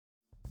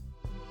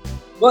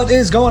What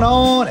is going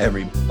on,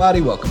 everybody?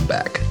 Welcome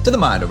back to the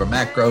Mind Over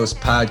Macros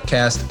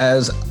podcast.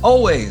 As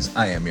always,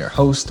 I am your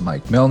host,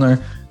 Mike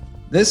Milner.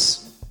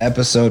 This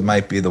episode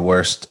might be the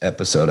worst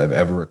episode I've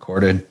ever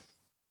recorded,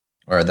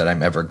 or that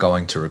I'm ever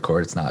going to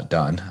record. It's not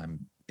done.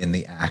 I'm in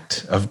the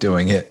act of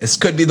doing it. This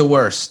could be the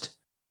worst.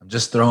 I'm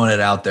just throwing it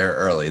out there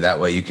early. That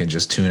way you can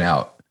just tune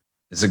out.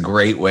 It's a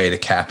great way to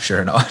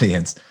capture an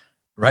audience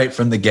right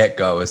from the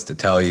get-go, is to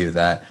tell you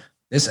that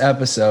this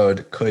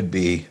episode could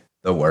be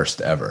the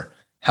worst ever.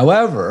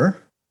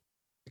 However,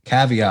 the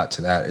caveat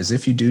to that is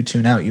if you do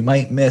tune out, you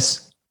might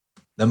miss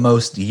the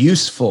most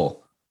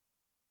useful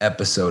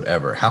episode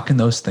ever. How can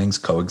those things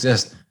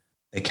coexist?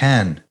 They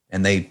can,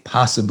 and they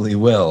possibly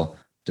will,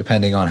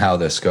 depending on how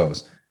this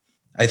goes.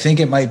 I think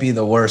it might be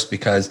the worst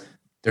because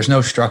there's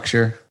no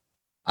structure.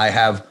 I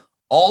have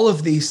all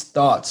of these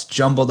thoughts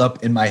jumbled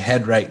up in my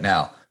head right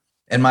now,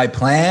 and my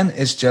plan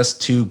is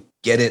just to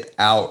get it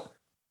out.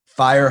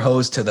 Fire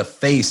hose to the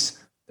face.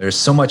 There's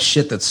so much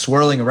shit that's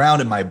swirling around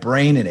in my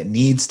brain and it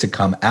needs to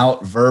come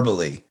out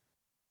verbally.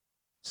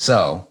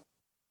 So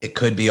it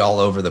could be all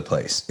over the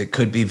place. It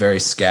could be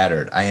very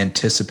scattered. I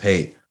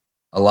anticipate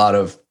a lot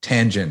of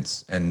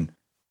tangents and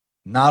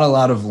not a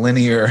lot of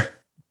linear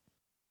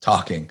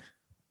talking.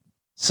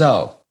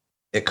 So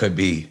it could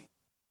be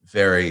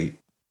very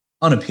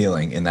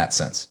unappealing in that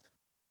sense.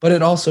 But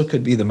it also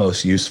could be the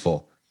most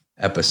useful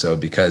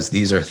episode because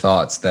these are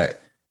thoughts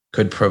that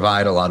could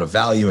provide a lot of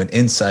value and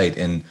insight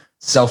and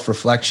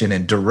self-reflection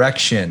and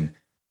direction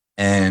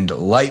and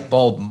light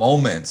bulb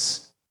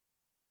moments,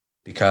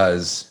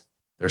 because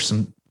there's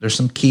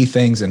some key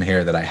things in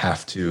here that I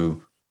have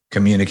to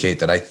communicate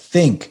that I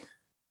think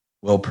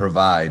will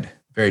provide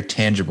very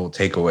tangible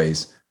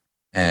takeaways,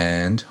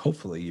 and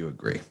hopefully you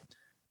agree.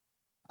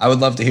 I would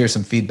love to hear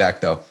some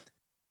feedback though.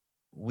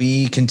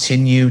 We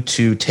continue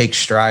to take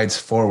strides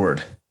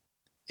forward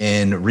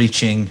in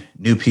reaching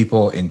new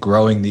people, in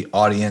growing the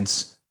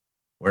audience.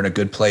 We're in a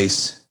good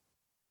place,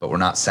 but we're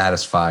not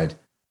satisfied.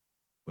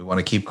 We want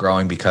to keep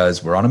growing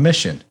because we're on a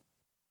mission.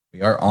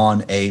 We are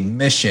on a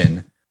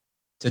mission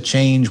to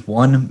change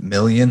 1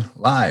 million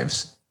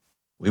lives.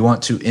 We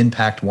want to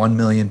impact 1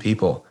 million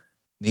people.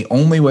 The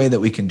only way that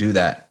we can do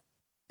that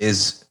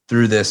is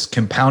through this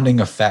compounding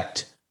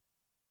effect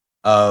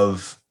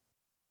of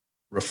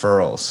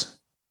referrals.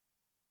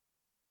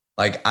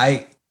 Like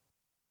I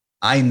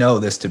know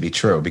this to be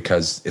true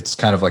because it's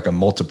kind of like a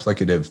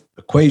multiplicative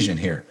equation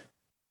here.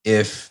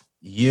 If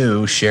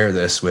you share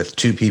this with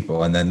 2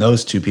 people and then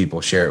those 2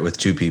 people share it with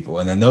 2 people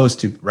and then those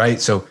 2, right?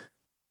 So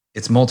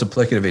it's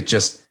multiplicative. It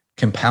just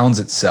compounds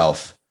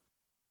itself.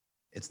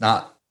 It's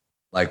not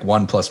like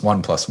 1 +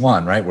 1 +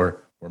 1, right? We're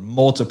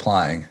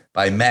multiplying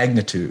by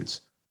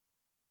magnitudes.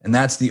 And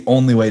that's the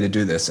only way to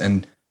do this.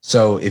 And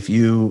so if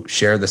you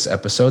share this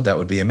episode, that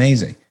would be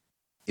amazing.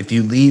 If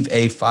you leave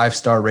a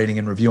 5-star rating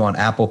and review on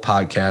Apple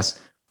Podcasts,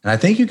 and I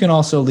think you can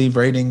also leave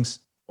ratings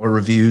or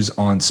reviews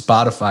on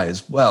Spotify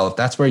as well. If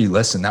that's where you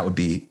listen, that would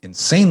be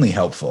insanely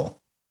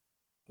helpful.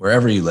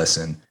 Wherever you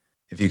listen,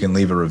 if you can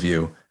leave a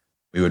review,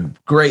 we would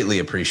greatly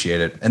appreciate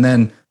it. And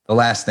then the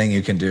last thing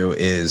you can do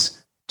is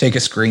take a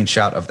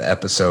screenshot of the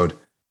episode,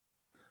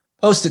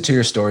 post it to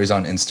your stories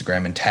on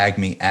Instagram, and tag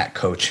me at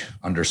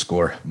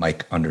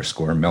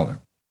coach_Mike_Milner.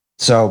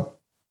 So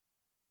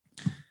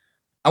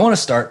I want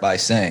to start by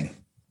saying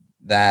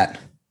that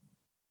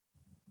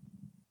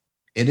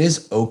it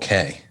is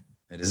okay.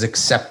 It is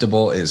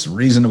acceptable, it is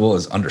reasonable, it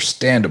is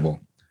understandable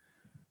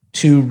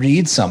to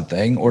read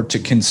something or to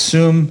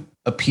consume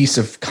a piece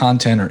of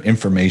content or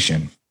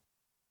information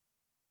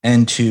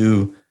and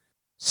to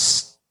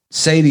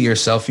say to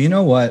yourself, you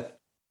know what?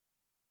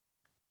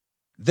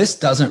 This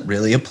doesn't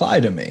really apply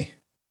to me.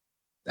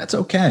 That's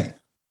okay.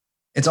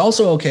 It's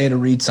also okay to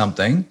read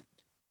something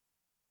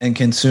and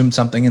consume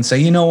something and say,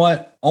 you know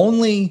what?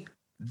 Only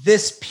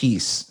this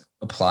piece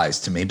applies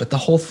to me, but the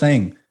whole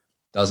thing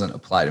doesn't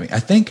apply to me. I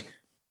think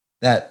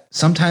that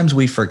sometimes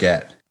we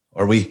forget,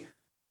 or we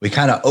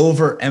kind of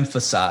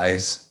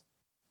overemphasize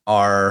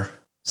our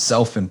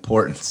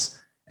self-importance,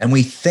 and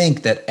we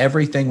think that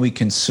everything we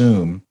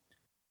consume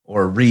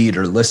or read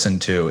or listen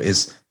to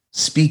is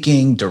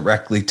speaking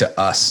directly to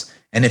us.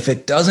 And if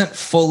it doesn't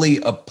fully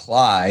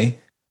apply,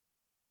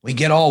 we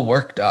get all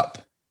worked up.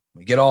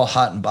 We get all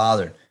hot and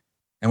bothered.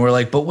 And we're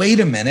like, but wait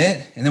a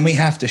minute. And then we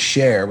have to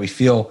share. We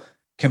feel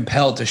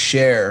compelled to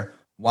share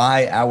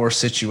why our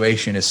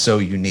situation is so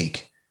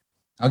unique.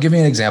 I'll give you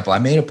an example. I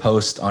made a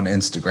post on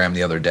Instagram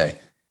the other day,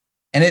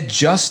 and it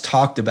just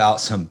talked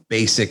about some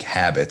basic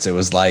habits. It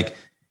was like,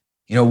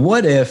 you know,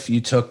 what if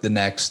you took the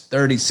next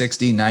 30,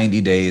 60,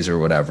 90 days or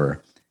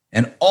whatever,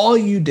 and all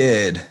you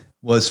did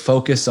was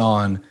focus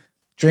on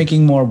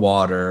drinking more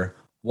water,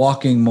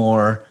 walking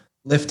more,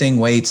 lifting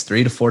weights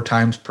 3 to 4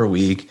 times per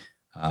week,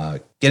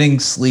 getting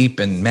sleep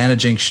and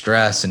managing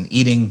stress and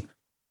eating,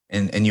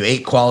 and you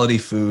ate quality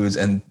foods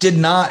and did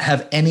not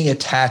have any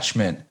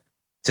attachment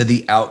to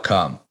the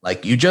outcome.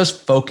 Like you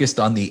just focused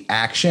on the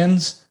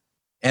actions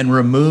and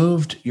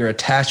removed your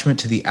attachment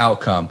to the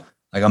outcome.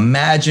 Like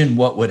imagine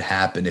what would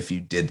happen if you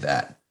did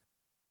that.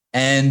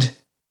 And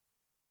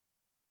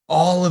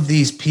all of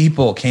these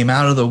people came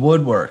out of the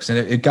woodworks, and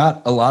it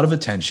got a lot of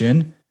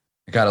attention.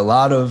 It got a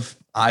lot of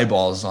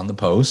eyeballs on the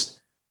post.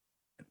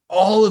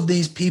 All of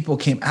these people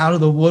came out of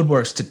the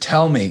woodworks to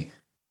tell me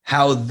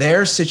how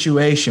their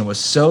situation was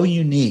so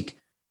unique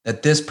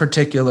that this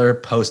particular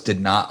post did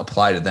not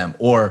apply to them.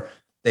 Or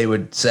they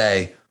would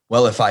say,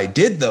 well, if I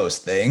did those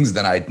things,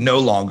 then I'd no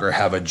longer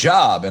have a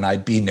job and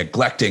I'd be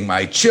neglecting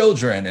my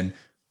children. And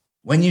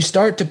when you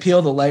start to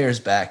peel the layers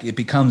back, it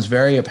becomes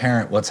very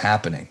apparent what's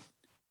happening.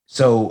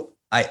 So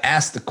I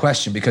asked the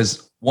question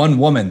because one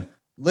woman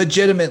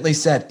legitimately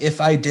said, if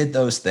I did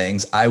those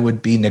things, I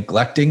would be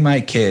neglecting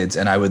my kids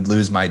and I would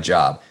lose my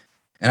job.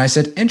 And I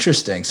said,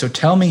 interesting. So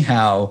tell me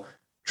how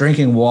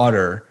drinking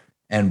water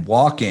and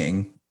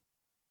walking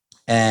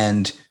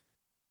and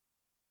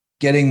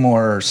getting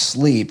more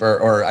sleep,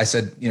 or I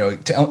said,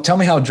 tell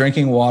me how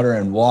drinking water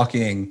and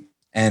walking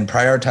and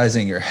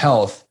prioritizing your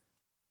health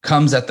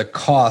comes at the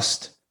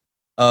cost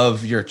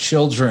of your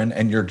children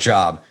and your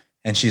job.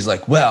 And she's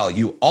like, well,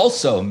 you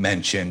also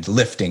mentioned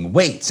lifting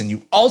weights and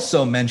you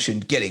also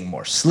mentioned getting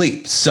more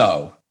sleep.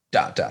 So ...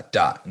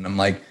 And I'm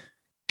like,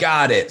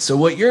 got it. So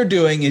what you're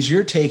doing is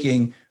you're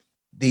taking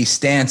the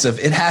stance of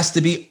it has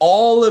to be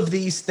all of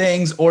these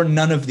things or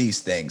none of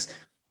these things.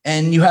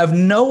 And you have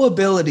no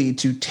ability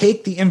to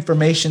take the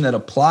information that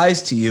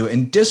applies to you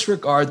and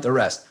disregard the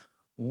rest.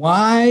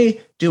 Why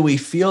do we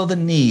feel the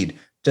need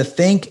to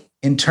think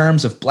in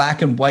terms of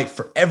black and white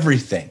for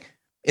everything?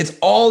 It's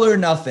all or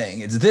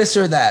nothing. It's this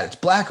or that. It's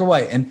black or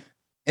white. And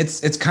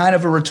it's kind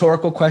of a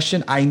rhetorical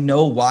question. I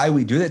know why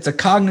we do that. It's a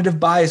cognitive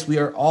bias. We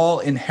are all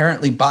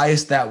inherently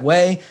biased that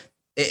way.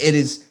 It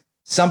is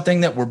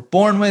something that we're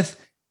born with,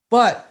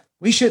 but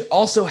we should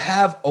also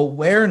have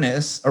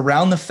awareness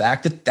around the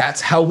fact that that's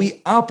how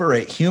we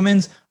operate.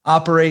 Humans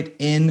operate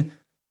in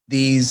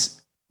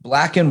these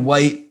black and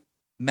white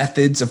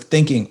methods of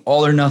thinking,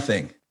 all or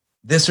nothing,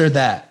 this or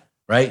that.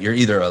 Right? You're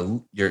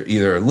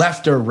either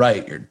left or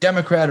right. You're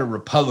Democrat or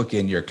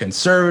Republican. You're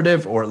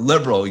conservative or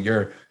liberal.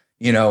 You're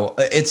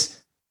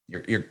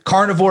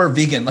carnivore or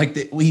vegan.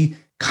 Like we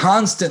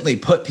constantly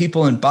put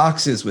people in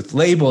boxes with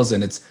labels,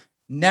 and it's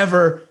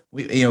never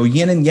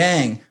yin and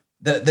yang.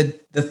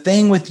 The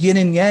thing with yin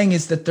and yang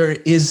is that there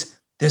is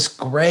this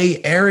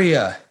gray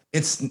area.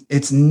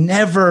 It's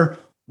never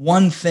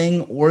one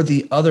thing or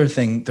the other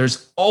thing.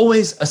 There's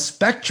always a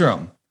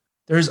spectrum.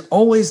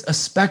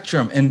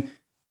 And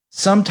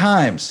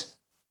sometimes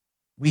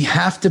we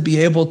have to be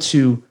able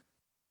to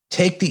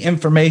take the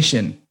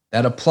information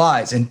that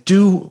applies and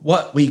do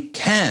what we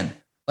can.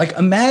 Like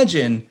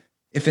imagine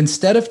if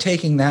instead of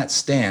taking that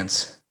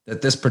stance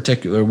that this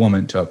particular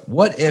woman took,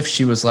 what if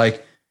she was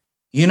like,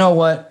 you know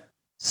what?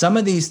 Some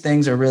of these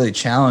things are really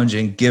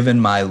challenging given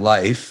my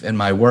life and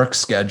my work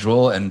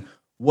schedule and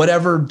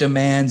whatever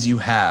demands you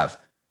have.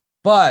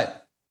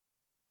 But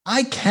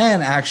I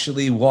can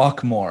actually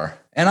walk more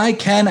and I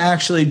can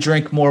actually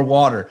drink more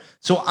water.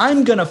 So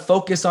I'm going to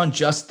focus on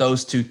just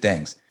those two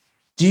things.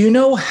 Do you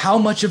know how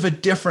much of a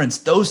difference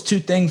those two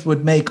things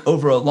would make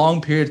over a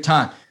long period of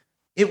time?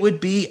 It would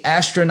be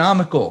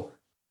astronomical.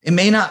 It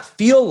may not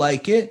feel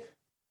like it,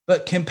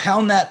 but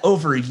compound that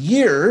over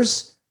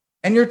years,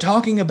 and you're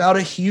talking about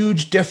a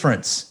huge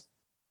difference.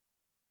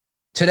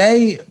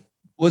 Today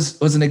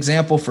was an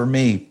example for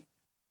me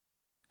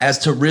as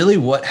to really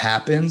what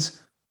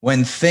happens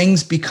when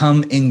things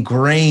become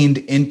ingrained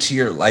into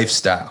your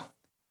lifestyle.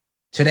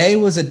 Today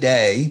was a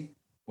day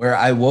where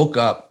I woke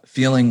up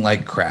feeling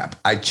like crap.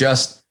 I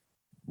just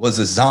was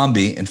a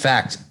zombie. In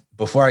fact,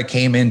 before I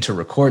came in to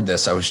record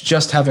this, I was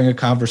just having a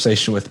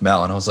conversation with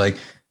Mel, and I was like,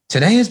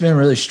 today has been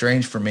really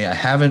strange for me. I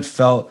haven't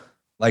felt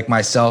like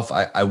myself.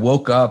 I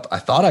woke up, I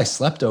thought I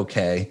slept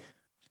okay,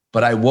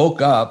 but I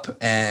woke up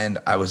and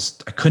I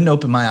couldn't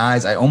open my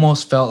eyes. I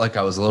almost felt like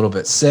I was a little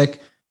bit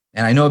sick.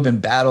 And I know I've been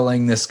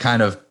battling this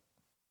kind of,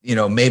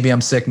 maybe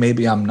I'm sick,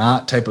 maybe I'm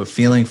not type of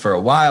feeling for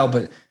a while,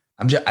 but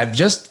I've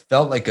just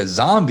felt like a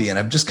zombie, and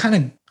I'm just kind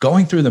of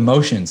going through the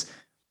motions.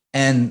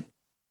 And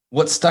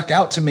what stuck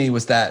out to me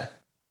was that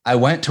I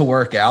went to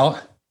work out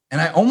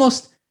and I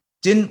almost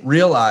didn't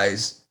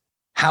realize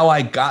how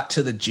I got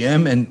to the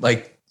gym. And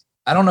like,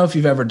 I don't know if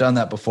you've ever done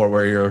that before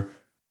where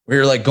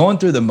you're like going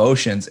through the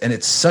motions and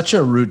it's such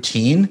a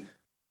routine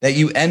that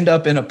you end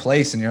up in a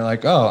place and you're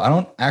like, oh, I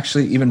don't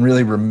actually even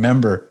really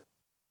remember.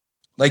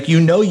 Like,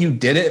 you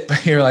did it,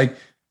 but you're like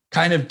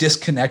kind of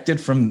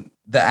disconnected from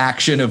the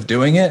action of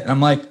doing it. And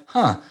I'm like,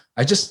 I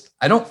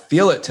don't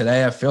feel it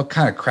today. I feel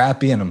kind of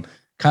crappy and I'm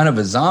kind of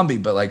a zombie,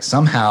 but like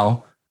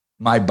somehow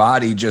my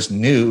body just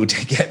knew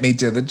to get me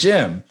to the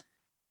gym.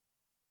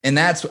 And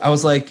I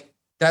was like,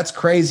 that's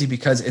crazy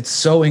because it's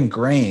so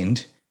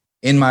ingrained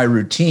in my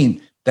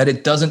routine that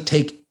it doesn't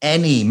take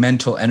any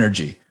mental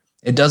energy.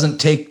 It doesn't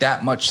take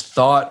that much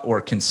thought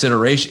or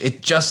consideration.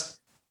 It just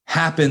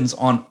happens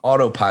on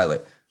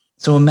autopilot.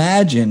 So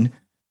imagine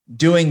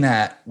doing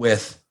that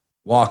with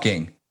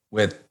walking,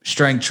 with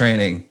strength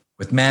training,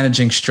 with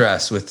managing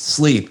stress, with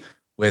sleep,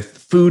 with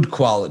food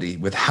quality,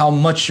 with how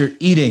much you're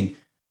eating,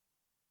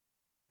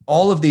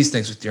 all of these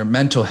things with your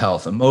mental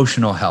health,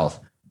 emotional health.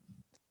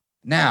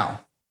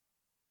 Now,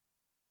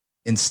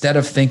 instead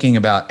of thinking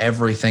about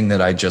everything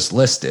that I just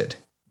listed,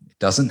 it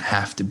doesn't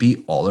have to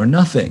be all or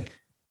nothing.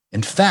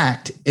 In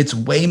fact, it's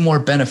way more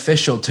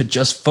beneficial to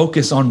just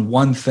focus on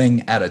one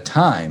thing at a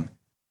time.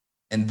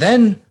 And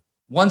then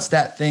once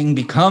that thing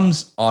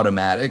becomes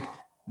automatic,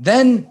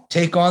 then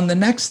take on the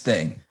next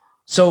thing.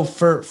 So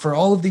for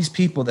all of these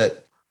people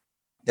that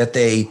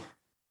they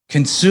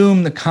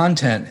consume the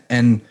content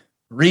and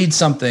read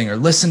something or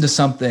listen to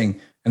something,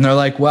 and they're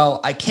like,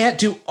 well, I can't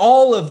do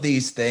all of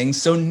these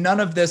things, so none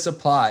of this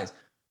applies.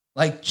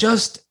 Like,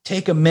 just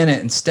take a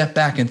minute and step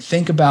back and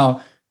think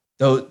about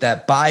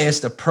that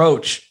biased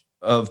approach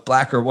of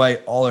black or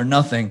white, all or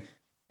nothing,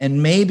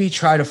 and maybe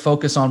try to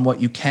focus on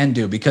what you can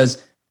do,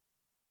 because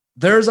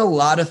there's a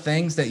lot of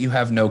things that you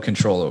have no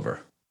control over.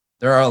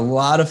 There are a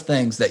lot of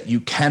things that you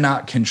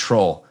cannot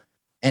control.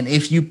 And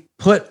if you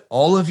put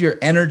all of your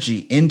energy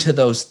into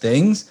those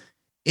things,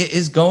 it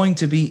is going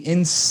to be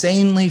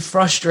insanely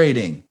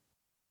frustrating.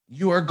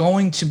 You are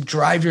going to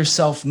drive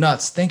yourself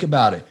nuts. Think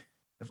about it.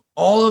 If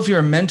all of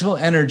your mental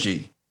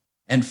energy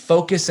and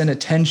focus and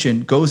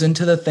attention goes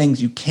into the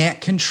things you can't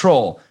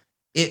control,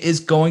 it is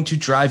going to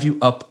drive you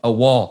up a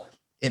wall.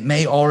 It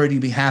may already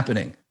be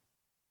happening.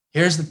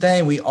 Here's the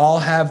thing. We all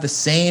have the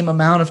same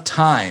amount of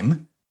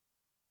time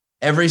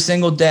every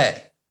single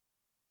day.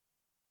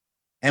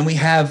 And we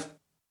have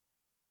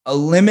a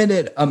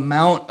limited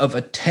amount of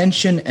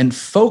attention and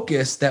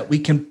focus that we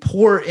can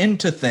pour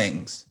into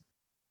things.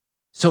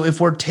 So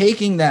if we're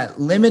taking that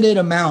limited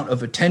amount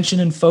of attention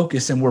and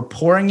focus and we're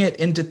pouring it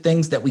into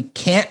things that we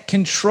can't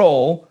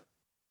control,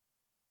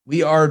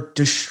 we are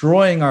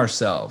destroying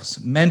ourselves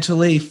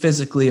mentally,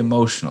 physically,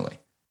 emotionally.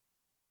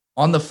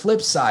 On the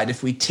flip side,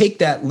 if we take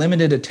that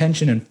limited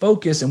attention and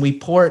focus and we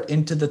pour it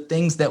into the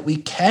things that we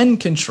can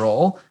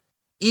control,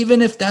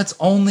 even if that's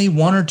only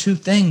one or two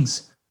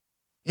things,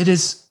 it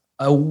is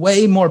a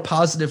way more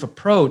positive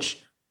approach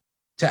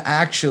to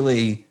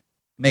actually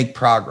make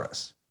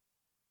progress.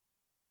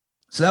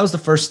 So that was the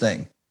first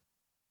thing.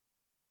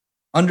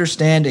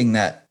 Understanding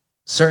that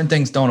certain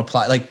things don't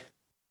apply. Like,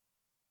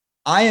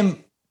 I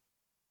am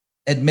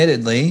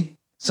admittedly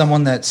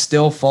someone that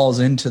still falls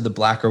into the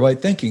black or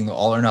white thinking, the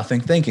all or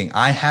nothing thinking.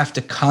 I have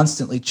to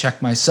constantly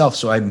check myself.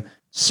 So I'm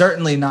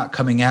certainly not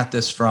coming at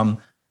this from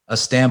a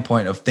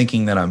standpoint of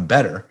thinking that I'm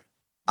better.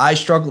 I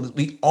struggle.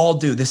 We all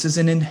do. This is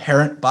an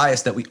inherent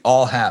bias that we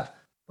all have.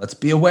 Let's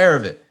be aware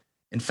of it.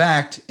 In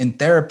fact, in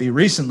therapy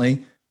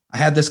recently, I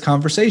had this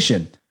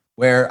conversation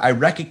where I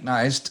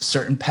recognized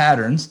certain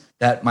patterns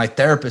that my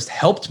therapist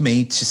helped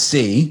me to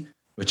see,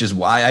 which is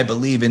why I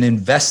believe in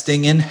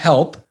investing in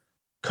help,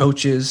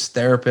 coaches,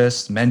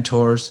 therapists,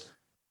 mentors,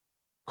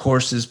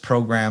 courses,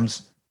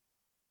 programs,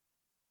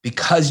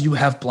 because you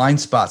have blind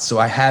spots. So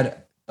I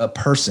had a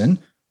person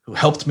who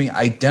helped me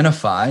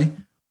identify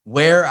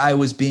where I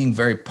was being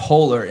very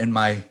polar in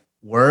my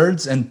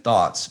words and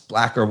thoughts,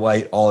 black or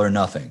white, all or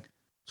nothing.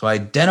 So I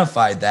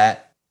identified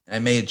that and I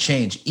made a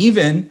change.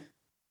 Even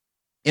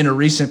in a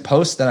recent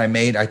post that I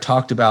made, I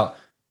talked about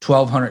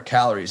 1,200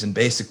 calories and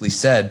basically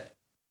said,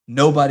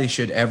 nobody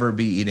should ever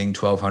be eating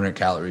 1,200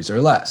 calories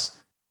or less.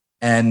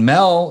 And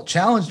Mel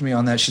challenged me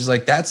on that. She's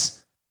like,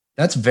 that's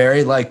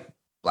very like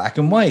black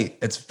and white.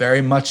 It's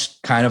very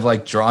much kind of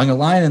like drawing a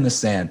line in the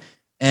sand.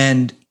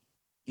 And,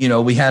 you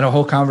know, we had a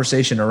whole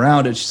conversation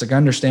around it. She's like, I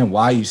understand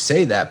why you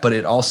say that, but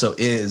it also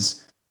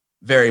is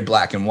very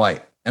black and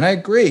white. And I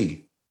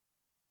agree.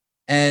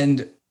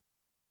 And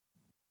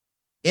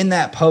in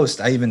that post,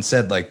 I even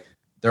said, like,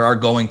 there are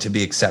going to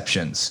be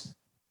exceptions.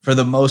 For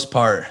the most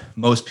part,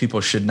 most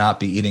people should not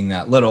be eating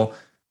that little.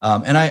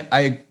 And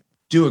I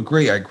do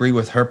agree. I agree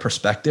with her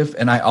perspective.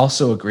 And I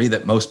also agree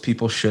that most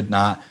people should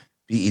not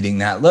be eating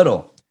that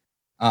little.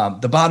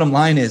 The bottom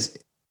line is,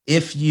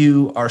 if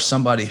you are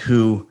somebody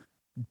who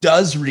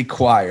does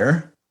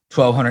require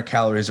 1,200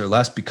 calories or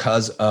less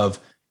because of,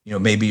 you know,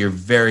 maybe you're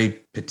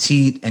very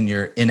petite and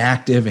you're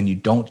inactive and you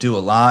don't do a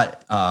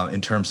lot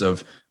in terms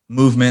of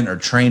movement or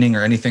training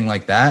or anything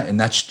like that, and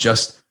that's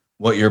just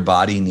what your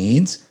body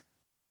needs,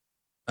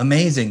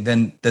 amazing.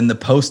 Then the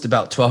post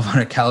about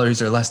 1,200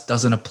 calories or less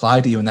doesn't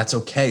apply to you, and that's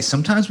okay.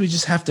 Sometimes we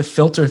just have to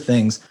filter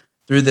things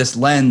through this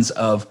lens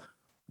of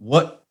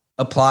what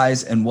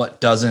applies and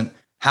what doesn't.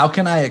 How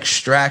can I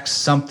extract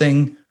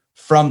something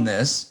from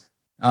this?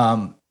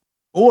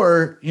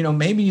 Or, you know,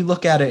 maybe you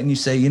look at it and you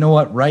say, you know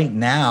what, right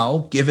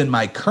now, given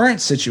my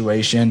current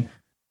situation,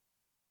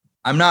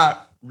 I'm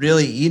not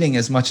really eating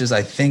as much as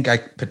I think I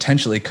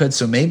potentially could.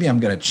 So maybe I'm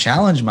going to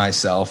challenge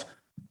myself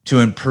to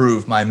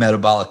improve my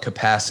metabolic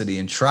capacity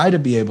and try to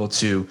be able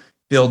to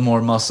build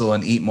more muscle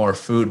and eat more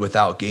food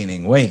without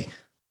gaining weight.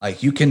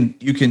 Like, you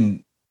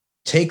can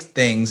take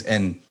things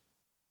and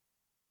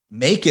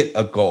make it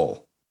a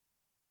goal.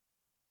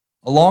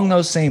 Along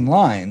those same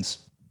lines,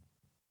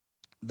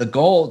 the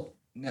goal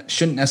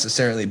shouldn't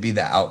necessarily be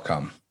the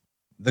outcome.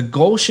 The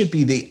goal should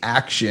be the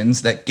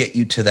actions that get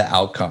you to the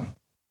outcome.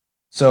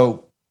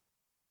 So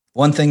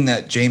one thing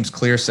that James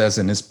Clear says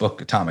in his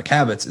book, Atomic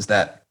Habits, is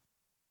that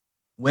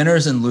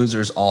winners and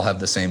losers all have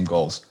the same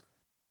goals.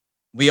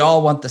 We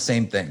all want the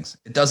same things.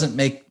 It doesn't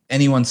make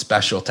anyone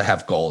special to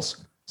have goals.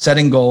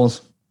 Setting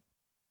goals,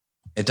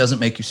 it doesn't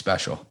make you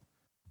special.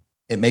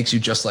 It makes you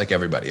just like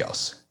everybody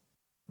else.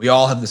 We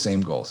all have the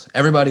same goals.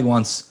 Everybody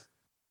wants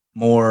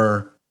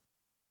more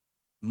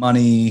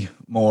money,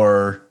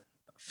 more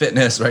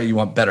fitness, right? You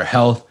want better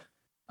health,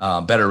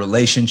 better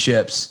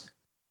relationships.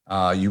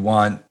 You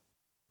want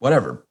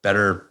whatever,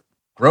 better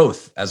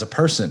growth as a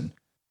person.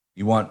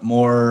 You want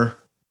more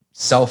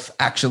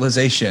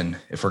self-actualization,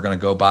 if we're going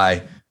to go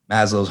by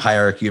Maslow's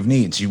hierarchy of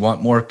needs. You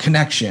want more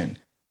connection.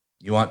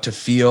 You want to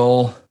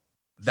feel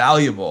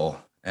valuable,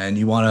 and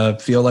you want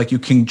to feel like you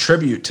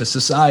contribute to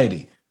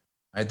society.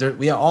 Right?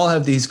 We all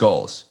have these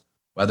goals,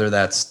 whether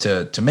that's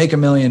to make $1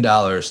 million,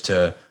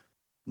 to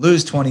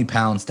lose 20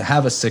 pounds, to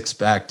have a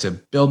six-pack, to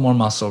build more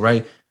muscle,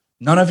 right?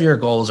 None of your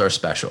goals are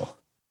special.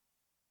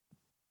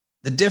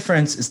 The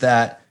difference is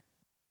that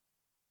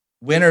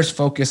winners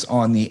focus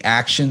on the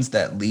actions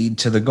that lead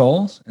to the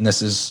goals. And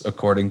this is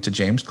according to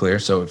James Clear.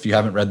 So if you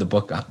haven't read the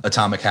book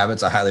Atomic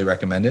Habits, I highly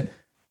recommend it.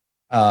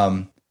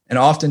 And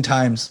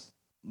oftentimes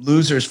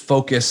losers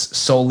focus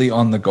solely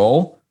on the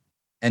goal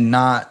and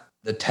not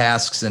the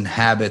tasks and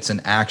habits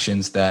and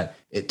actions that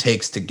it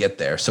takes to get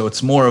there. So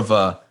it's more of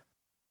a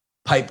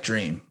pipe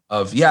dream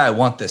of, yeah, I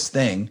want this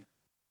thing,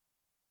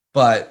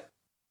 but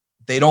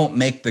they don't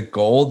make the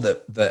goal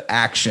the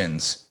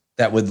actions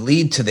that would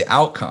lead to the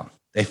outcome.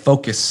 They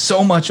focus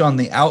so much on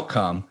the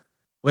outcome,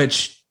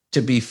 which,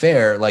 to be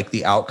fair, like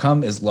the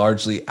outcome is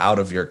largely out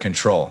of your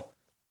control.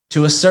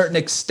 To a certain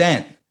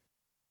extent,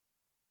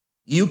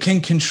 you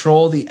can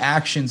control the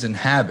actions and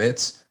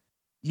habits.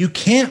 You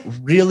can't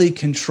really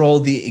control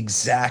the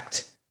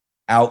exact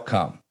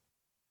outcome.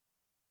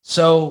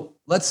 So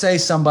let's say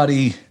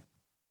somebody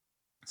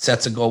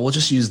sets a goal. We'll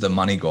just use the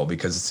money goal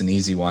because it's an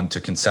easy one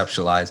to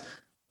conceptualize.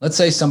 Let's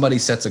say somebody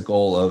sets a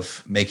goal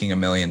of making $1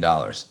 million.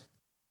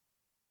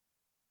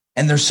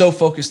 And they're so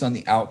focused on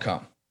the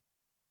outcome.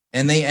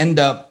 And they end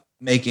up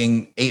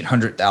making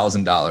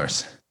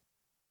 $800,000.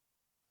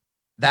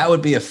 That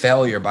would be a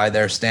failure by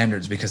their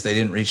standards because they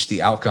didn't reach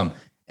the outcome.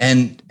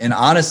 And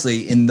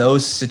honestly, in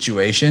those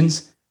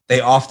situations, they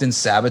often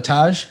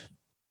sabotage.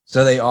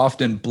 So they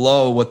often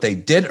blow what they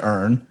did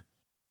earn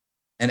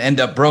and end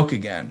up broke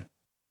again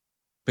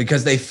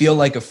because they feel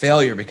like a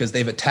failure because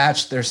they've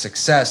attached their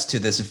success to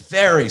this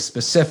very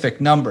specific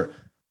number.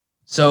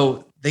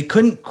 So they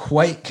couldn't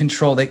quite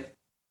control.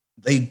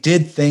 They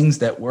did things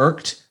that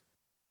worked,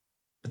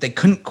 but they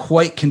couldn't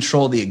quite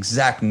control the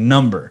exact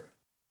number.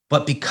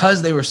 But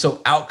because they were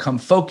so outcome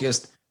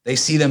focused, they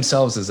see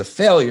themselves as a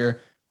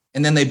failure,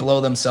 and then they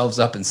blow themselves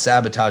up and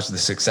sabotage the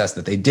success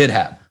that they did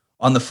have.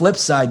 On the flip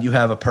side, you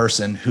have a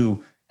person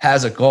who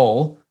has a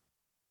goal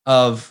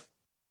of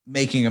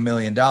making $1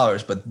 million,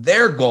 but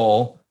their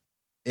goal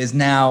is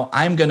now,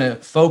 I'm going to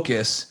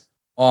focus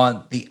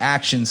on the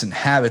actions and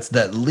habits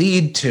that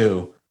lead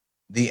to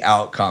the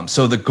outcome.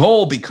 So the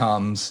goal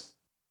becomes,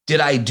 did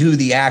I do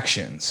the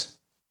actions?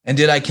 And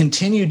did I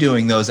continue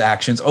doing those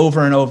actions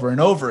over and over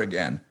and over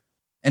again?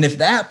 And if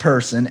that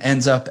person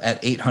ends up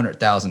at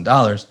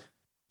 $800,000,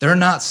 they're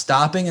not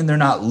stopping and they're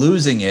not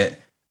losing it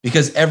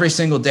because every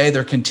single day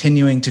they're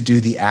continuing to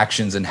do the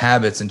actions and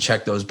habits and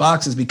check those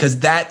boxes because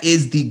that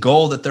is the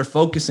goal that they're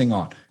focusing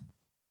on.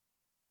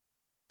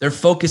 They're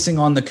focusing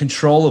on the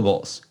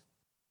controllables.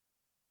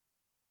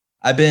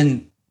 I've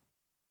been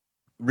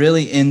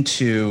really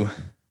into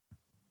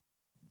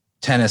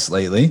tennis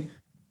lately,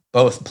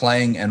 both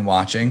playing and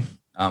watching.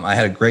 I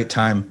had a great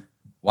time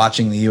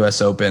watching the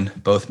US Open,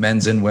 both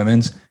men's and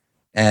women's.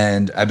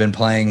 And I've been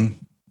playing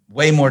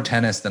way more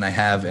tennis than I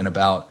have in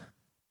about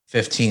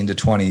 15 to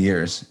 20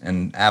 years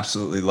and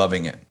absolutely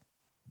loving it.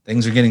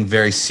 Things are getting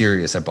very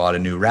serious. I bought a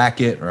new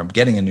racket, or I'm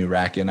getting a new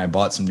racket, and I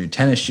bought some new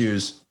tennis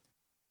shoes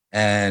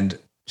and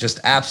just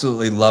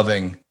absolutely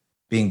loving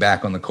being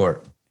back on the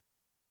court.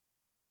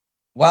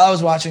 While I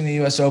was watching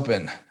the US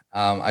Open,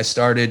 I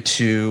started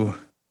to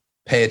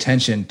pay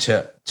attention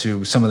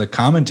to some of the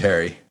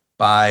commentary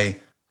by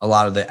a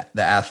lot of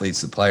the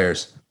athletes, the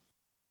players.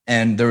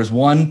 And there was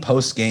one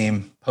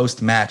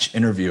post-match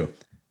interview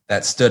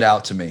that stood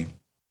out to me.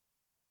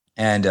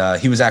 And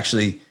he was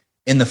actually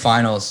in the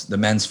finals, the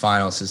men's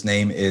finals. His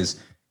name is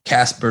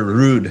Casper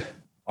Ruud,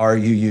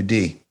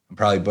 R-U-U-D. I'm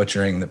probably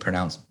butchering the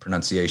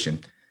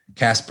pronunciation.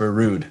 Casper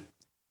Ruud.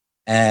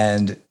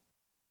 And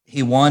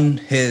he won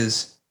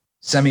his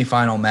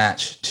semifinal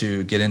match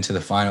to get into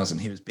the finals,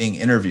 and he was being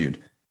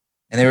interviewed.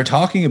 And they were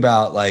talking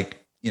about, like,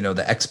 you know,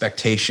 the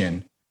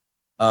expectation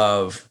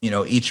of, you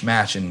know, each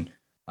match. And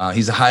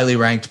he's a highly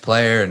ranked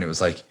player. And it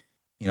was like,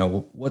 you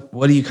know,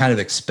 what do you kind of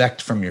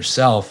expect from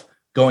yourself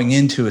going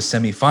into a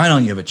semifinal?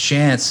 And you have a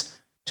chance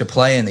to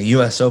play in the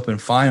US Open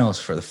finals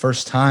for the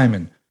first time.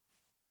 And,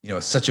 you know,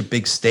 it's such a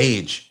big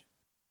stage.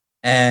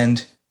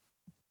 And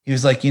he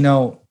was like, you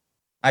know,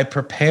 I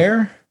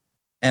prepare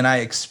and I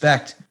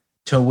expect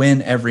to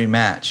win every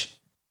match.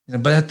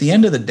 But at the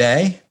end of the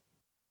day,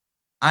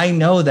 I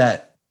know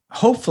that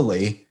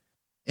hopefully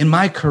in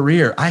my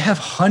career, I have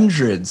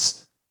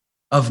hundreds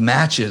of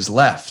matches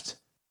left.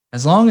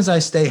 As long as I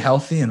stay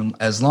healthy and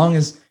as long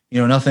as,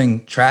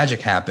 nothing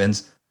tragic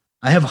happens,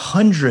 I have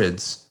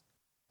hundreds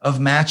of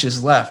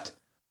matches left.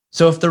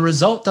 So if the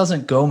result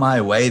doesn't go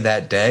my way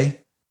that day,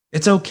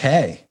 it's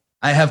okay.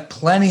 I have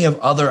plenty of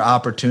other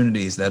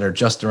opportunities that are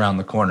just around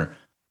the corner.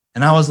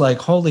 And I was like,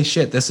 holy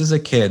shit, this is a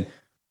kid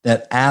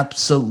that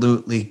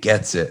absolutely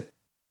gets it.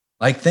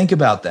 Like, think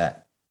about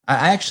that.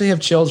 I actually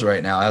have chills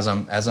right now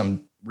as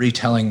I'm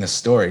retelling this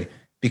story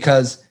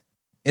because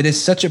it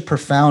is such a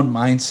profound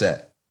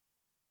mindset.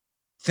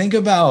 Think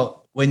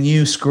about when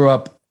you screw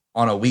up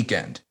on a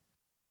weekend.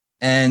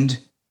 And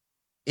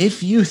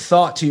if you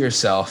thought to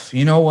yourself,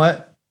 you know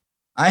what?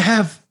 I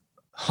have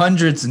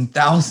hundreds and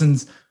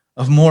thousands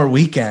of more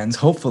weekends,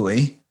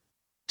 hopefully,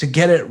 to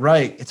get it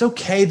right. It's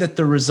okay that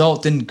the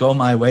result didn't go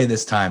my way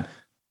this time.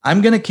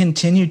 I'm going to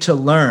continue to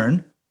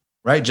learn,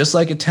 right? Just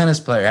like a tennis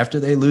player, after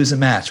they lose a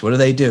match, what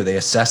do? They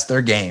assess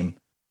their game.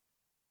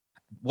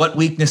 What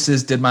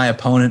weaknesses did my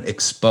opponent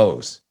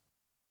expose?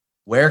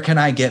 Where can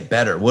I get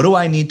better? What do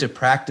I need to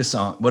practice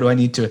on? What do I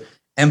need to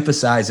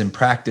emphasize and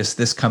practice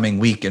this coming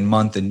week and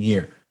month and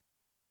year?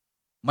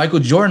 Michael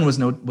Jordan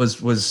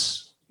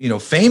was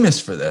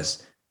famous for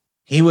this.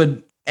 He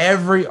would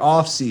every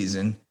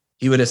offseason,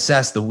 he would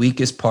assess the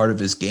weakest part of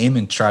his game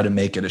and try to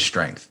make it a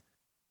strength.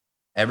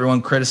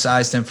 Everyone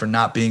criticized him for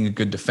not being a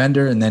good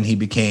defender, and then he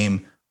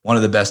became one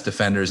of the best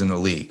defenders in the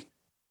league.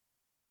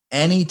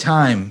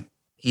 Anytime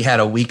he had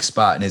a weak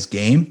spot in his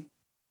game,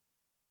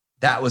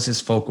 that was his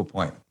focal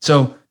point.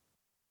 So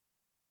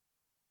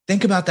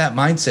think about that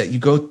mindset. You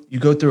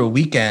go through a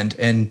weekend,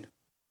 and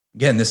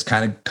again, this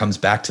kind of comes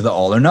back to the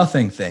all or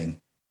nothing thing.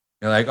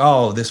 You're like,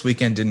 oh, this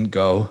weekend didn't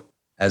go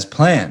as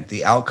planned.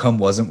 The outcome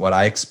wasn't what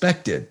I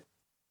expected.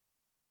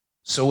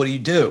 So what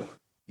do?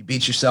 You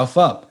beat yourself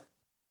up.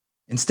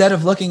 Instead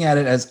of looking at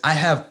it as I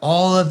have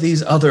all of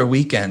these other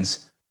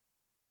weekends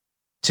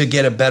to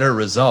get a better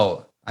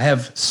result. I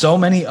have so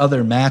many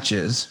other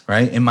matches,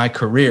 right, in my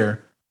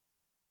career.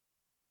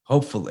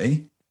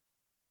 Hopefully,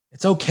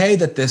 it's okay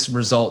that this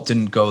result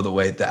didn't go the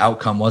way the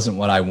outcome wasn't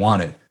what I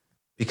wanted,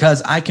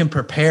 because I can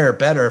prepare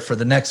better for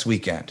the next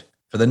weekend,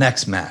 for the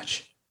next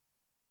match.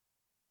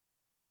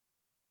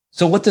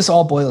 So what this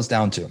all boils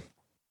down to,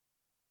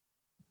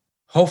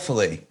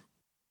 hopefully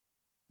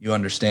you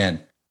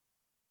understand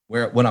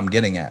what I'm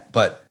getting at,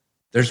 but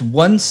there's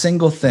one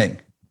single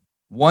thing,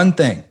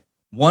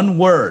 one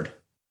word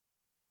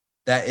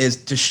that is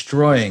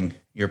destroying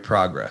your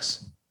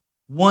progress.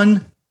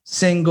 One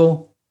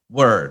single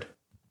word.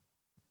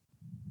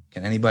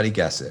 Can anybody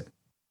guess it?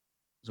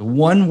 There's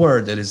one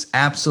word that is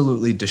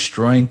absolutely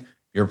destroying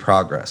your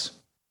progress.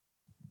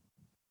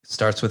 It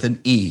starts with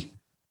an E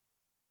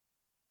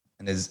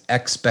and is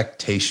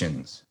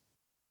expectations.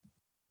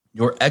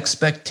 Your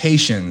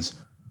expectations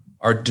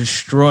are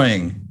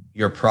destroying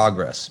your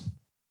progress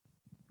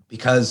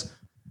because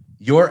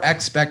your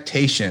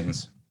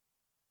expectations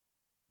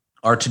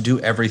are to do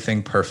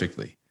everything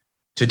perfectly,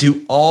 to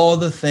do all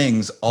the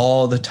things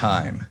all the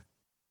time.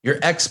 Your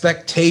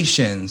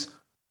expectations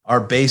are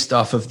based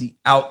off of the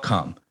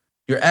outcome.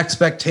 Your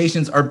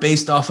expectations are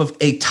based off of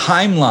a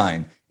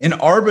timeline, an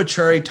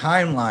arbitrary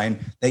timeline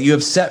that you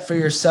have set for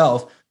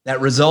yourself that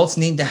results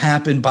need to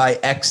happen by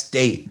X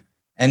date.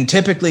 And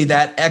typically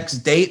that X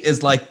date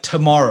is like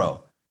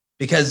tomorrow,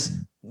 because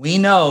we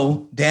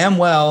know damn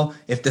well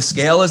if the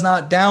scale is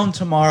not down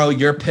tomorrow,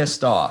 you're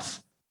pissed off.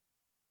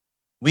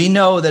 We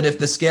know that if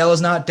the scale is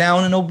not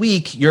down in a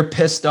week, you're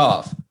pissed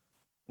off.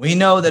 We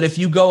know that if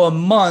you go a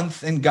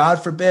month and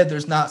God forbid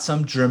there's not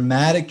some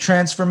dramatic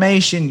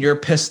transformation, you're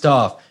pissed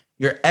off.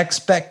 Your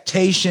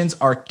expectations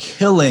are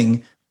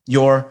killing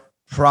your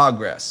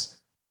progress.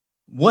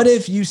 What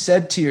if you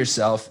said to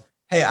yourself,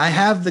 hey, I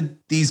have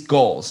these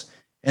goals,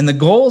 and the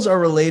goals are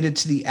related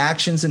to the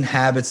actions and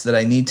habits that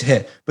I need to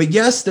hit. But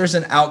yes, there's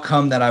an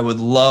outcome that I would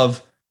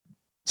love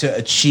to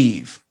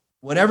achieve.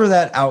 Whatever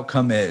that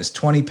outcome is,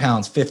 20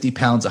 pounds, 50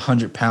 pounds,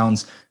 100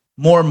 pounds,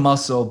 more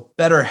muscle,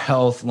 better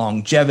health,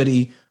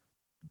 longevity,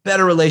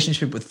 better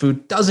relationship with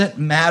food, doesn't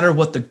matter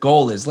what the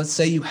goal is. Let's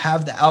say you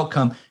have the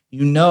outcome,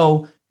 you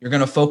know you're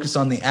going to focus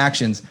on the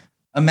actions.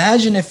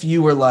 Imagine if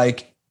you were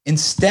like,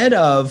 instead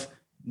of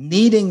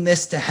needing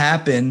this to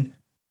happen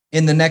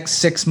in the next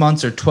 6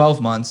 months or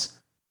 12 months,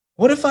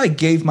 what if I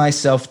gave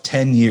myself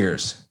 10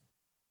 years?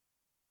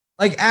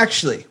 Like,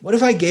 actually, what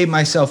if I gave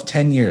myself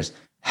 10 years?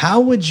 How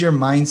would your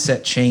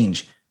mindset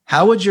change?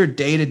 How would your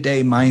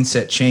day-to-day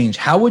mindset change?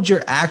 How would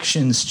your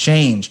actions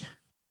change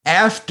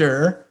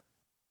after,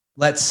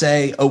 let's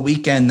say, a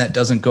weekend that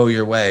doesn't go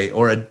your way,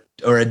 or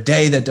a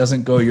day that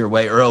doesn't go your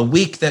way, or a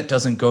week that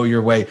doesn't go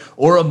your way,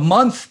 or a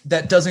month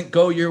that doesn't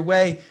go your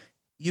way?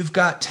 You've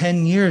got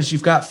 10 years,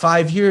 you've got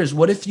 5 years.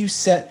 What if you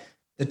set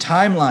the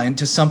timeline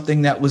to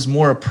something that was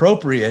more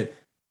appropriate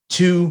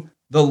to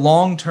the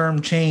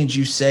long-term change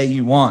you say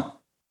you want?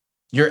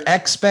 Your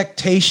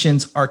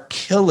expectations are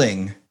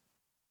killing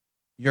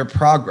your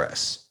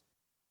progress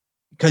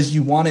because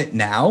you want it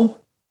now,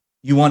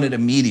 you want it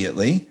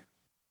immediately,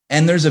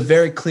 and there's a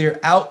very clear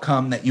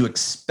outcome that you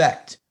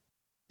expect.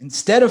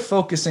 Instead of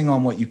focusing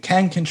on what you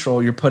can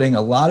control, you're putting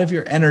a lot of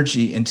your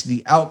energy into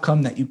the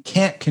outcome that you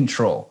can't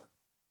control.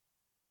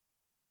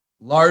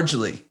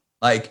 Largely,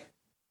 like,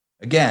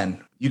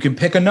 again, you can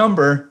pick a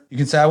number. You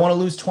can say, I want to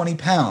lose 20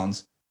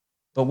 pounds.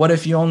 But what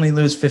if you only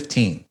lose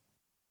 15?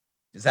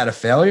 Is that a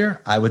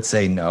failure? I would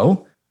say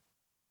no.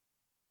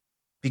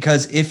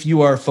 Because if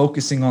you are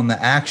focusing on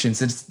the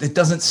actions, it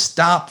doesn't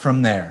stop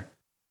from there,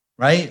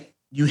 right?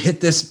 You hit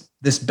this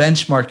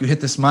benchmark, you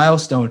hit this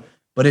milestone.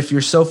 But if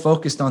you're so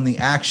focused on the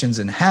actions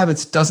and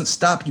habits, it doesn't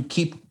stop. You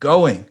keep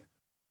going.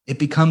 It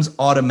becomes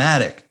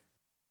automatic.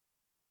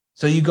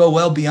 So you go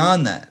well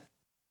beyond that.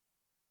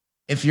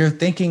 If you're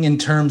thinking in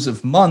terms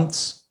of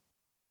months,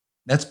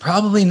 that's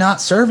probably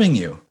not serving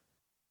you.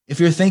 If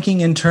you're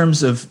thinking in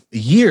terms of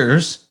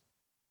years,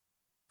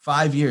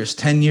 5 years,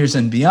 10 years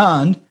and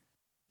beyond,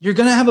 you're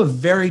going to have a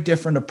very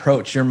different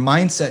approach. Your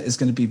mindset is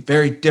going to be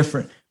very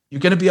different.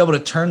 You're going to be able to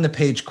turn the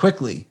page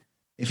quickly.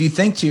 If you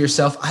think to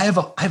yourself, I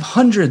have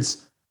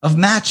hundreds of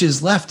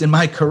matches left in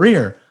my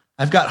career.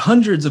 I've got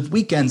hundreds of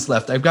weekends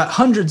left. I've got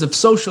hundreds of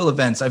social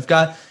events. I've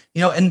got,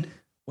 and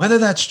whether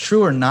that's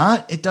true or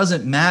not, it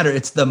doesn't matter.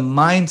 It's the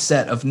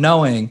mindset of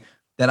knowing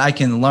that I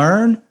can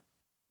learn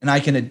and I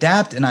can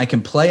adapt and I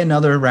can play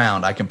another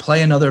round. I can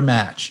play another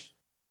match.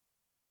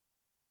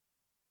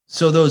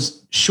 So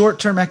those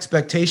short-term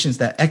expectations,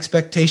 that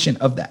expectation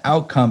of the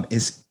outcome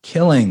is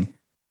killing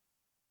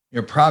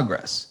your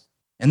progress.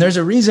 And there's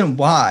a reason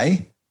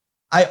why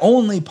I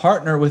only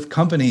partner with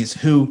companies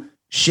who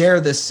share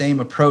this same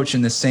approach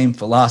and the same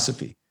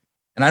philosophy.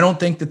 And I don't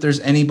think that there's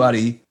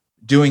anybody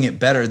doing it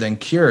better than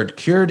Cured.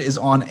 Cured is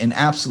on an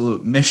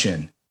absolute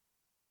mission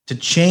to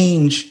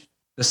change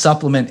the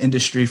supplement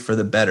industry for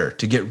the better,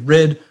 to get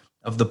rid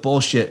of the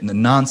bullshit and the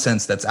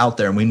nonsense that's out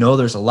there. And we know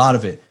there's a lot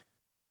of it.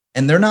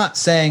 And they're not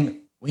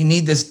saying we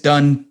need this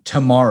done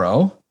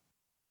tomorrow.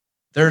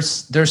 They're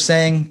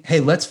saying,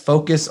 hey, let's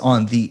focus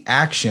on the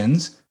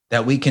actions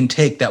that we can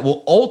take that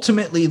will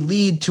ultimately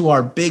lead to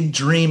our big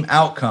dream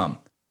outcome.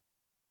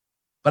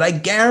 But I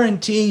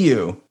guarantee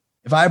you,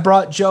 if I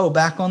brought Joe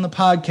back on the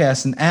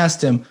podcast and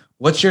asked him,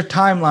 what's your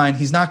timeline?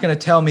 He's not going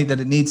to tell me that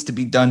it needs to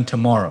be done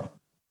tomorrow.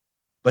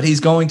 But he's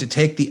going to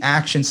take the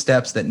action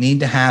steps that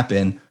need to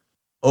happen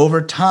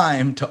over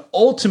time to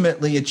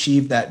ultimately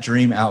achieve that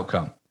dream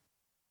outcome.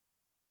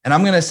 And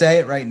I'm going to say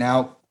it right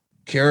now,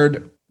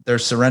 Cured, their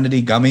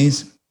Serenity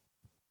gummies.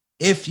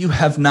 If you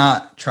have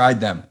not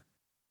tried them,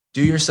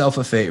 do yourself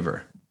a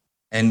favor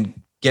and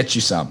get you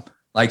some.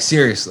 Like,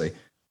 seriously,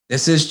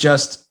 this is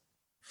just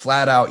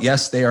flat out.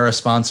 Yes, they are a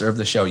sponsor of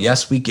the show.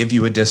 Yes, we give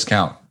you a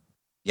discount.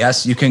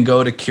 Yes, you can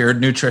go to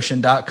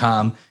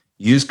curednutrition.com,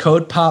 use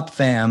code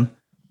POPFAM,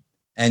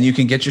 and you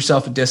can get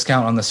yourself a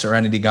discount on the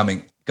Serenity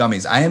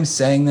gummies. I am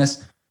saying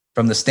this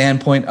from the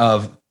standpoint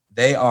of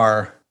they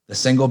are the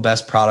single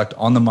best product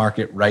on the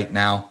market right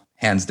now,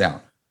 hands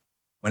down.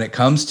 When it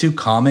comes to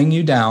calming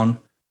you down,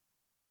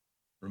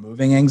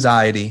 removing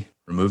anxiety,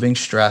 removing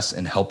stress,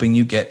 and helping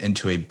you get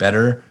into a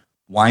better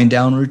wind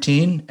down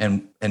routine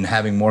and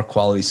having more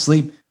quality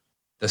sleep,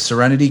 the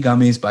Serenity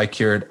gummies by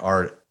Cured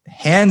are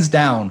hands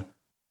down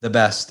the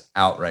best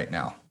out right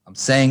now. I'm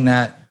saying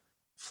that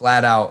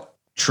flat out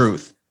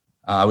truth.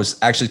 I was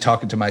actually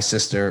talking to my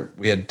sister.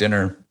 We had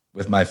dinner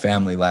with my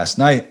family last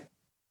night,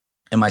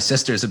 and my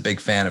sister is a big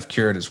fan of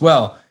Cured as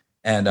well.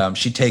 And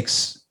she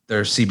takes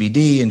their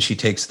CBD and she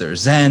takes their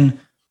Zen.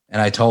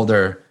 And I told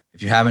her,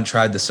 if you haven't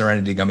tried the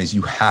Serenity gummies,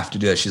 you have to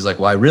do that. She's like,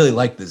 well, I really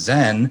like the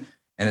Zen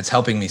and it's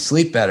helping me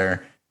sleep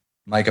better.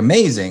 I'm like,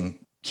 amazing.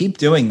 Keep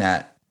doing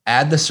that.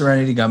 Add the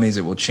Serenity gummies.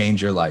 It will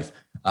change your life.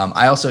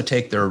 I also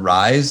take their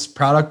Rise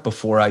product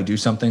before I do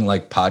something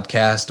like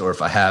podcast, or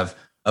if I have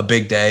a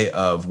big day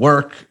of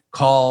work,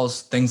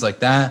 calls, things like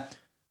that.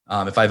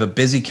 If I have a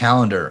busy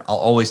calendar, I'll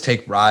always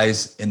take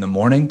Rise in the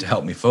morning to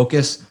help me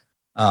focus.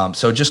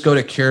 So just go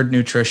to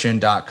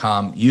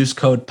curednutrition.com, use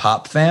code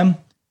POPFAM,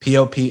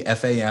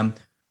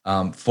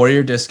 POPFAM, for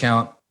your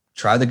discount.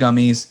 Try the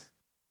gummies,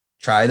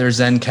 try their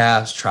Zen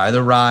caps, try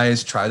the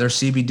Rise, try their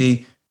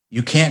CBD.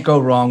 You can't go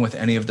wrong with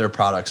any of their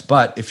products.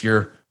 But if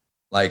you're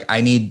like,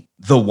 I need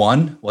the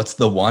one, what's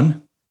the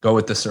one? Go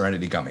with the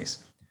Serenity gummies.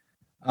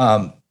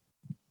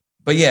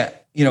 But yeah,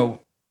 the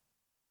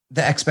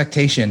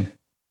expectation,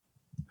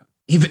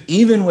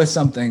 even with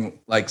something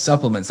like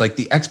supplements, like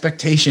the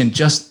expectation,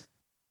 just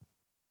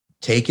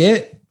take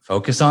it,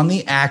 focus on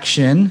the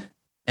action,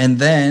 and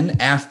then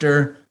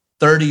after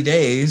 30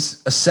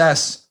 days,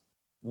 assess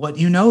what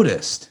you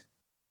noticed.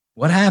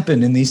 What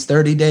happened in these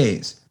 30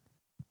 days?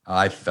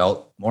 I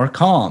felt more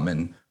calm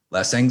and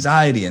less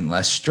anxiety and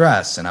less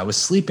stress, and I was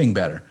sleeping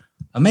better.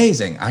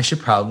 Amazing. I should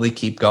probably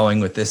keep going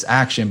with this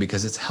action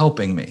because it's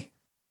helping me.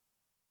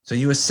 So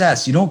you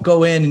assess. You don't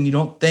go in and you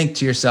don't think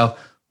to yourself,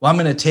 well, I'm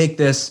going to take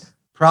this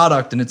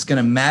product and it's going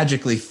to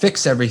magically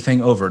fix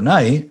everything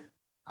overnight.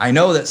 I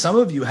know that some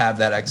of you have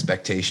that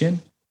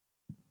expectation.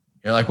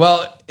 You're like,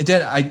 well, it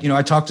did.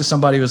 I talked to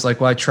somebody who was like,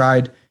 well, I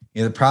tried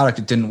the product,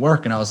 it didn't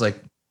work. And I was like,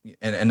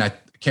 and I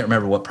can't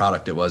remember what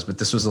product it was, but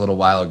this was a little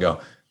while ago.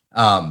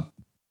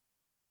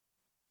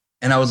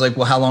 And I was like,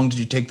 well, how long did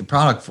you take the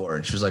product for?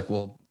 And she was like,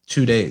 well,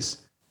 2 days.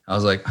 I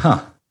was like,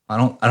 I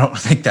don't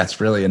think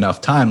that's really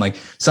enough time. Like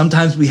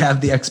sometimes we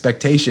have the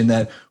expectation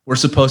that we're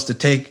supposed to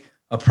take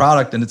a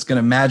product and it's going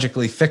to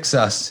magically fix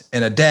us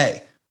in a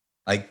day.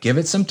 Like give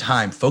it some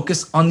time,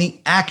 focus on the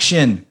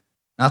action,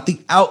 not the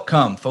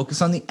outcome.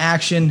 Focus on the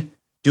action,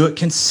 do it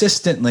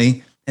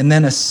consistently, and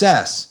then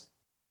assess.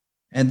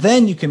 And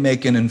then you can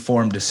make an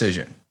informed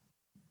decision.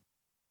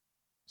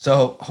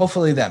 So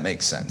hopefully that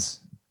makes sense.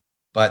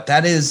 But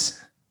that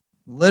is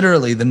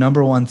literally the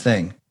number one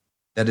thing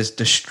that is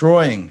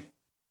destroying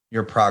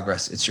your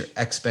progress. It's your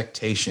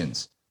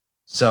expectations.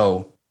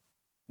 So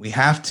we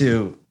have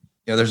to,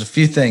 there's a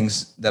few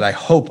things that I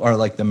hope are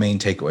like the main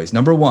takeaways.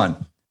 Number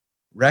one,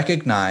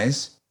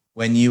 recognize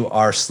when you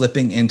are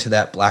slipping into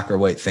that black or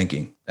white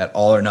thinking, that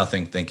all or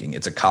nothing thinking.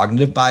 It's a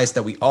cognitive bias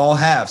that we all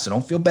have. So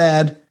don't feel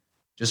bad.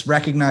 Just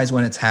recognize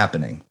when it's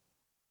happening.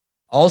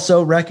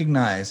 Also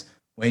recognize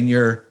when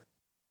you're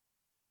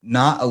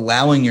not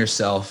allowing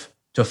yourself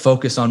to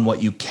focus on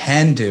what you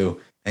can do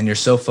and you're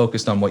so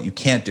focused on what you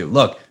can't do.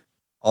 Look,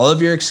 all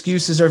of your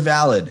excuses are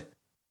valid.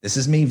 This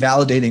is me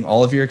validating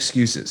all of your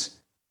excuses.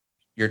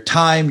 Your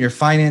time, your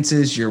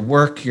finances, your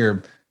work,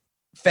 your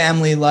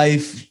family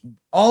life,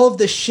 all of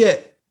the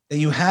shit that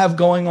you have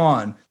going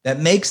on that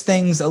makes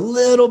things a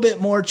little bit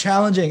more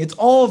challenging. It's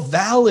all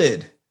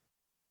valid,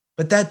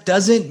 but that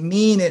doesn't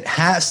mean it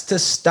has to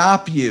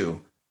stop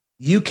you.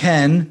 You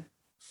can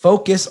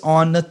focus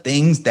on the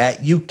things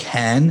that you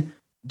can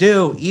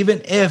do,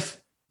 even if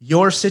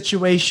your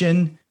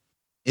situation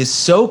is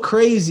so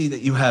crazy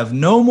that you have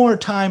no more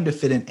time to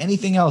fit in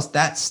anything else.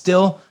 That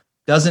still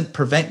doesn't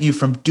prevent you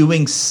from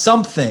doing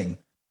something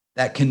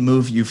that can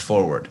move you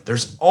forward.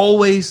 There's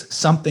always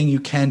something you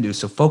can do.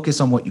 So focus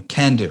on what you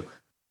can do.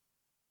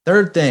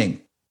 Third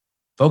thing,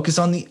 focus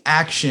on the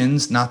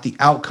actions, not the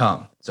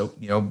outcome. So,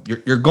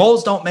 your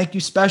goals don't make you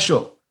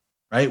special,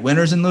 right?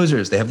 Winners and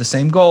losers, they have the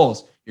same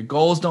goals. Your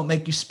goals don't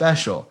make you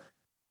special.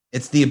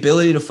 It's the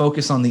ability to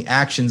focus on the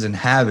actions and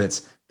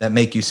habits that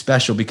make you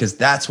special, because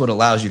that's what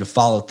allows you to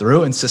follow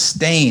through and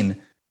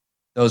sustain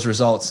those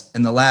results.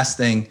 And the last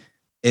thing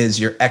is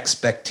your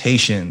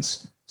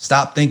expectations.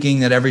 Stop thinking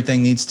that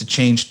everything needs to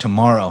change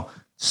tomorrow.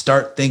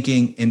 Start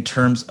thinking in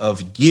terms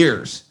of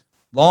years,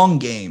 long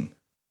game.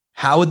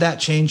 How would that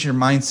change your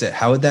mindset?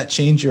 How would that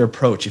change your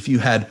approach if you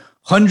had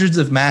hundreds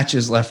of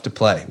matches left to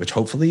play, which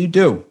hopefully you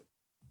do?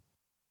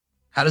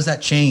 How does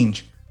that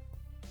change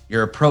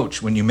your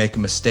approach when you make a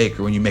mistake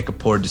or when you make a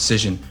poor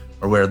decision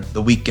or where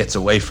the week gets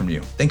away from you?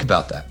 Think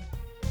about that.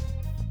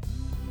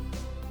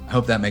 I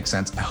hope that makes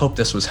sense. I hope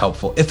this was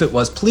helpful. If it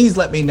was, please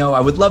let me know. I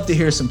would love to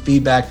hear some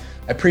feedback.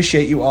 I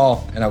appreciate you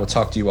all, and I will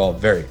talk to you all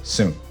very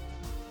soon.